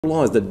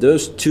realized that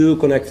those two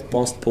connected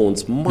passed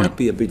pawns might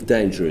be a bit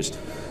dangerous.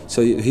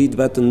 So he'd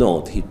better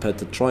not. He'd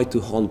better try to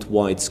hunt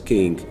White's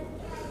king.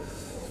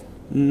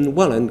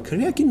 Well, and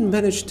Karjakin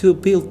managed to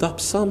build up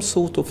some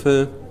sort of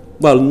a,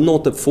 well,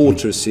 not a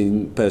fortress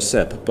in per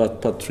se,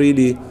 but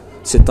really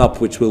set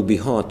up which will be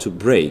hard to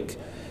break.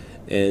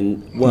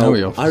 And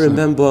well, I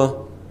remember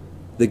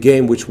the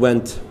game which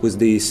went with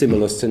the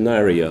similar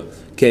scenario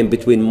came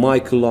between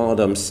Michael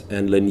Adams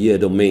and Lenier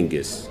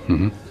Dominguez,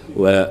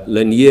 where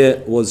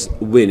Lenier was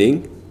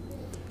winning.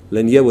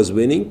 And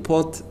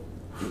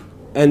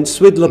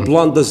Svidler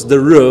blunders the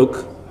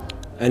rook,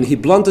 and he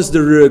blunders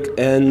the rook,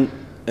 and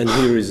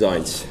he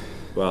resigns.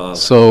 Well,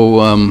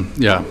 so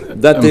yeah,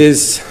 that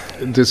is.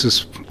 This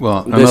is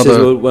well this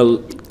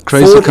another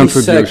crazy 40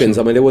 contribution. seconds.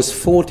 I mean, there was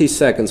 40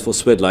 seconds for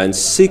Svidler and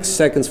 6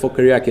 seconds for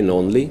Karjakin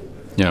only.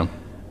 Yeah.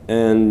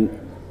 And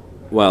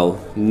well,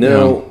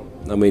 no,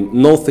 I mean,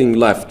 nothing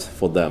left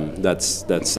for them. That's